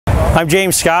I'm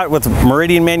James Scott with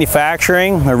Meridian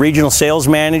Manufacturing, a regional sales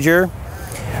manager.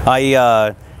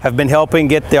 I have been helping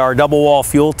get our double wall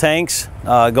fuel tanks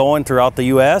going throughout the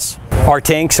U.S. Our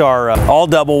tanks are all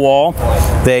double wall.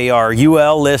 They are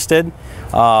UL listed.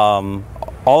 All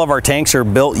of our tanks are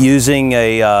built using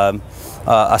a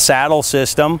saddle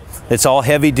system. It's all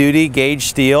heavy duty gauge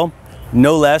steel,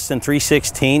 no less than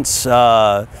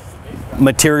 3/16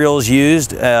 materials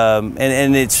used,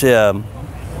 and it's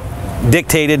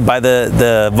dictated by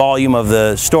the volume of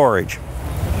the storage.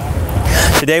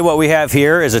 Today what we have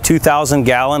here is a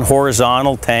 2,000-gallon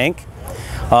horizontal tank.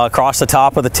 Across the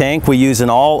top of the tank we use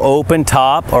an all open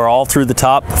top or all through the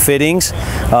top fittings.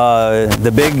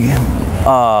 The big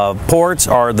ports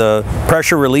are the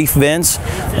pressure relief vents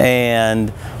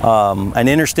and an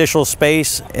interstitial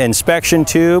space inspection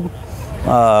tube,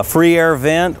 free air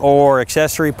vent or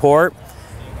accessory port,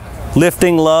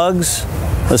 lifting lugs,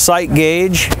 a sight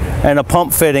gauge, and a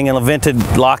pump fitting and a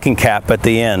vented locking cap at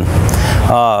the end.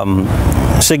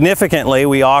 Significantly,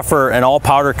 we offer an all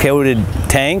powder coated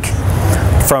tank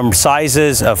from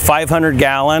sizes of 500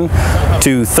 gallon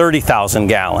to 30,000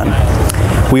 gallon.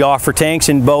 We offer tanks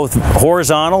in both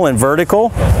horizontal and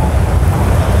vertical.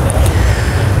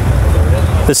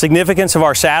 The significance of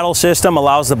our saddle system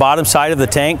allows the bottom side of the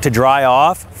tank to dry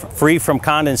off, free from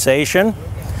condensation.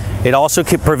 It also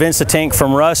prevents the tank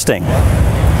from rusting.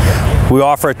 We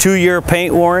offer a 2-year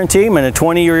paint warranty and a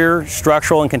 20-year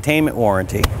structural and containment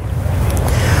warranty.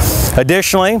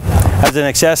 Additionally, as an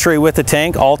accessory with the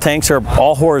tank, all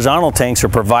horizontal tanks are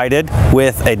provided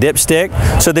with a dipstick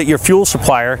so that your fuel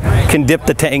supplier can dip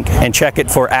the tank and check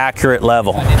it for accurate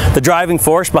level. The driving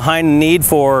force behind the need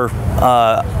for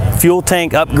fuel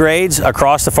tank upgrades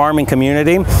across the farming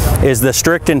community is the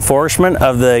strict enforcement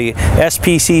of the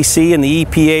SPCC and the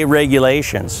EPA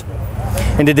regulations.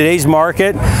 In today's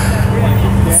market,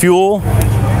 fuel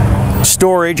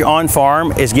storage on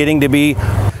farm is getting to be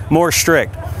more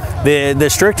strict. The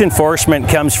strict enforcement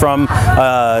comes from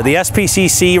the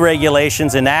SPCC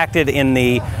regulations enacted in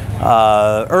the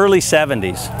early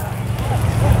 70s.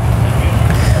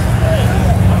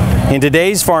 In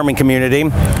today's farming community,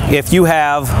 if you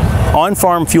have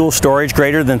on-farm fuel storage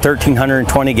greater than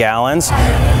 1,320 gallons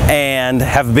and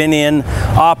have been in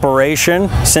operation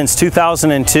since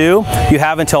 2002, you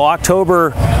have until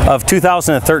October of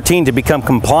 2013 to become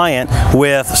compliant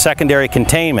with secondary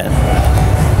containment.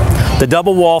 The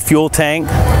double wall fuel tank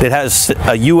that has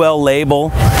a UL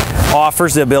label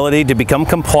offers the ability to become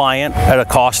compliant at a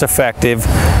cost-effective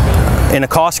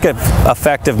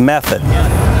method.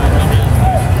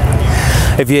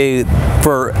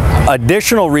 For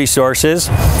additional resources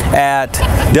at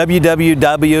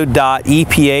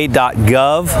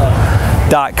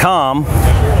www.epa.gov.com,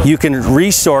 you can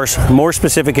resource more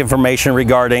specific information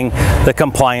regarding the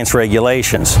compliance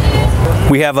regulations.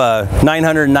 We have a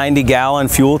 990-gallon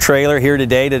fuel trailer here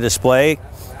today to display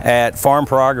at Farm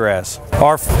Progress.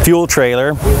 Our fuel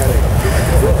trailer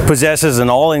possesses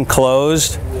an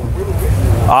all-enclosed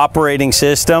operating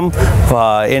system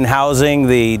in housing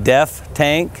the DEF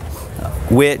tank,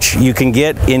 which you can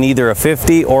get in either a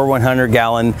 50 or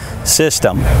 100-gallon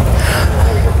system.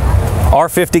 Our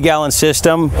 50-gallon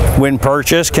system, when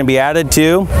purchased, can be added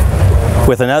to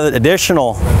with another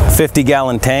additional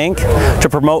 50-gallon tank to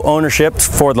promote ownership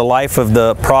for the life of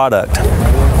the product.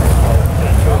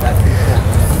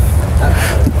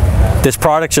 This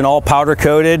product's an all powder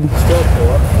coated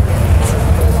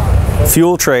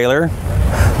fuel trailer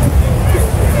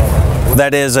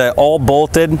that is an all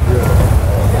bolted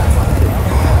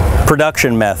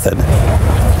production method.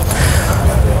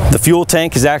 The fuel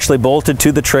tank is actually bolted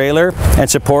to the trailer and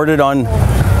supported on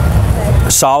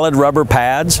solid rubber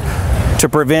pads to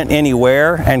prevent any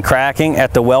wear and cracking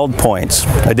at the weld points.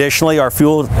 Additionally, our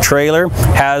fuel trailer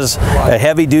has a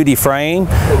heavy-duty frame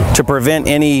to prevent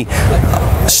any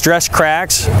stress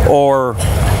cracks or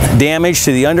damage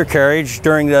to the undercarriage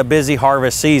during the busy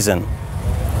harvest season.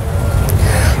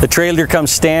 The trailer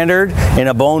comes standard in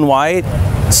a bone white,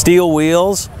 steel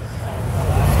wheels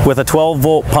with a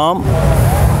 12-volt pump.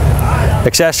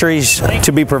 Accessories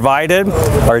to be provided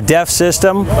are a DEF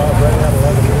system,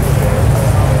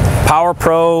 Power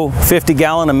Pro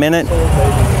 50-gallon a minute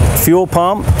fuel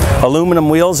pump, aluminum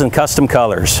wheels, and custom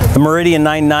colors. The Meridian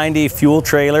 990 fuel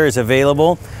trailer is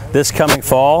available this coming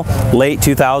fall, late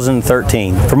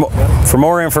 2013. For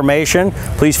more information,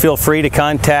 please feel free to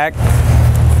contact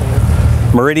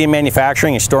Meridian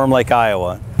Manufacturing in Storm Lake,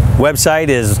 Iowa. Website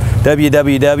is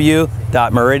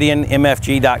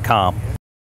www.meridianmfg.com.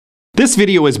 This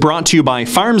video is brought to you by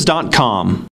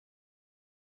Farms.com.